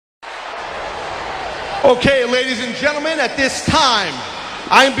Okay, ladies and gentlemen, at this time,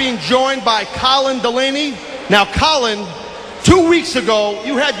 I'm being joined by Colin Delaney. Now, Colin, 2 weeks ago,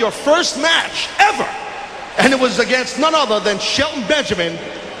 you had your first match ever, and it was against none other than Shelton Benjamin.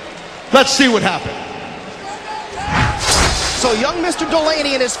 Let's see what happened. So young Mr.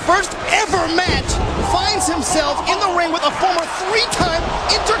 Delaney, in his first ever match, finds himself in the ring with a former three-time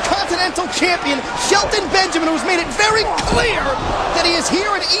Intercontinental Champion, Shelton Benjamin, who's made it very clear that he is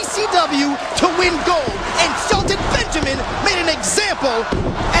here at ECW to win gold. And Shelton Benjamin made an example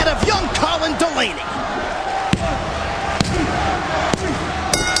out of young Colin Delaney.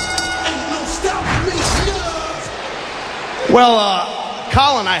 Well,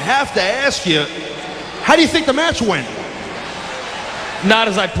 Colin, I have to ask you, how do you think the match went? Not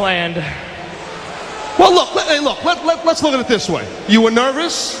as I planned. Well, look, let's look at it this way. You were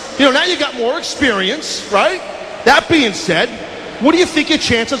nervous. You know, now you got more experience, right? That being said, what do you think your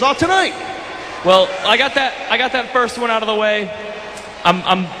chances are tonight? Well, I got that first one out of the way.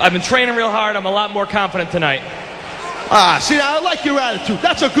 I've been training real hard. I'm a lot more confident tonight. See, I like your attitude.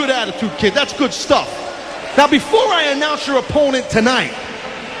 That's a good attitude, kid. That's good stuff. Now, before I announce your opponent tonight,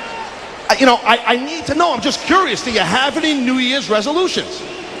 I need to know, I'm just curious, do you have any New Year's resolutions?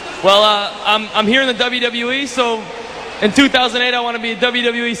 Well, I'm here in the WWE, so in 2008 I want to be a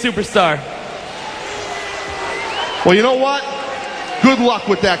WWE superstar. Well, you know what? Good luck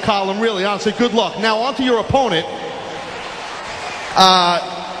with that, Colin, really, honestly, good luck. Now, on to your opponent.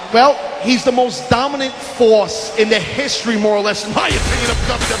 Well, he's the most dominant force in the history, more or less, in my opinion, of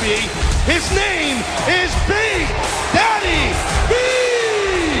WWE. His name is Big Daddy V!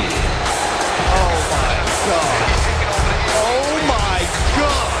 Oh, my God. Oh, my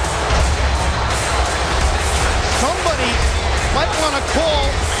God. Somebody might want to call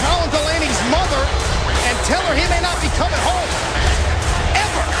Colin Delaney's mother and tell her he may not be coming home.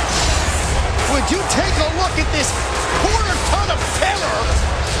 Ever. Would you take a look at this quarter ton of terror,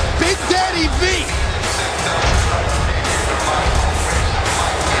 Big Daddy V?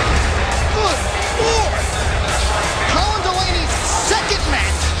 Good Lord. Colin Delaney's second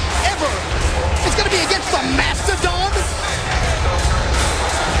match ever is going to be against the Mastodon?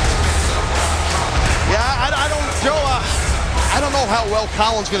 Yeah, I don't, Joe, I don't know how well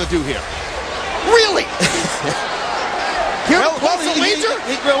Colin's going to do here. Really? Well,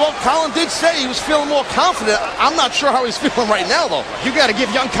 Colin did say he was feeling more confident. I'm not sure how he's feeling right now, though. You got to give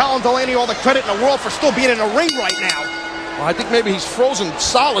young Colin Delaney all the credit in the world for still being in a ring right now. Well, I think maybe he's frozen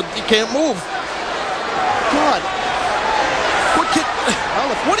solid. He can't move. God.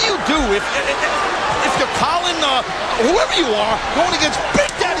 What do you do if you're Colin, whoever you are, going against Big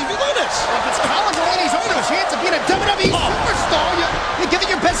Daddy? Look at this. If it's Colin Delaney's only chance of being a WWE superstar, you're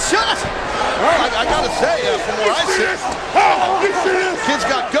giving your best shot. Well, I got to say, from where I sit, kid's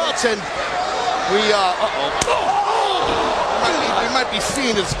got guts, and we might be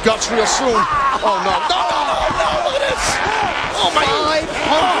seeing his guts real soon. Oh, no, look at this. Oh, my.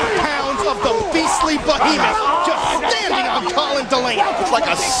 500 pounds of the beastly behemoth just standing on Colin Delaney. It's like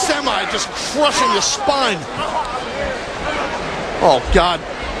a semi just crushing your spine. Oh, God.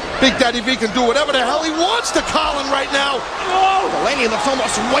 Big Daddy V can do whatever the hell he wants to Colin right now. Delaney looks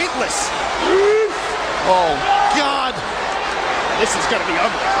almost weightless. Oh, God. This is going to be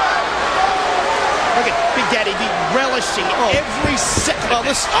ugly. Look at Big Daddy V relishing every second.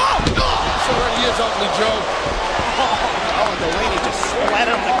 This already is ugly, Joe. Colin Delaney just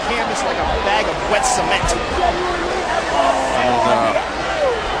splattered on the canvas like a bag of wet cement.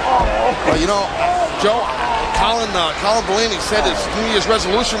 Well, you know, Joe, Colin Delaney said his New Year's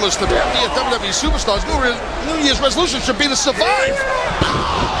resolution was to be a WWE superstar. His New Year's resolution should be to survive.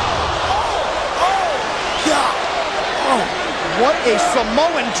 What a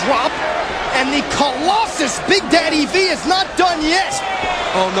Samoan drop, and the Colossus Big Daddy V is not done yet.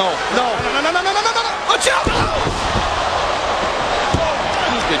 Oh, no. Watch out!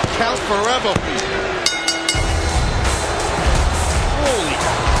 He could count forever. Holy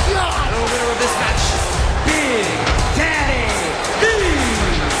God! The winner of this match, Big Daddy V.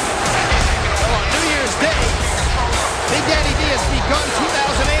 Well, on New Year's Day, Big Daddy V has begun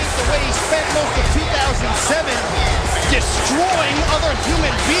 2008 the way he spent most of 2007, destroying other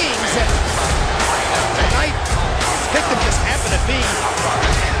human beings. And tonight, his victim just happened to be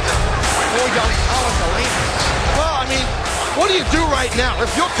poor young Colin Delaney. Well, I mean, what do you do right now?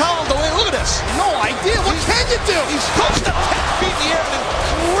 If you're Colin Delaney, look at this. No idea. What can you do? He's coached to 10 feet in the air and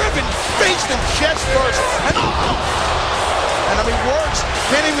ribbon, face and chest first. And I mean, words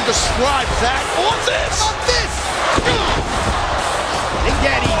can't even describe that or this. Not this. Big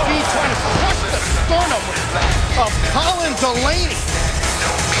Daddy V trying to crush the sternum of Colin Delaney.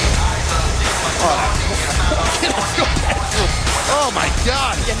 Oh my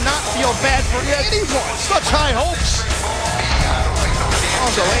God! You not feel bad for anyone. Such high hopes.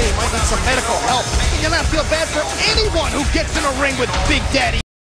 Colin Delaney might need some medical help. You not feel bad for anyone who gets in a ring with Big Daddy.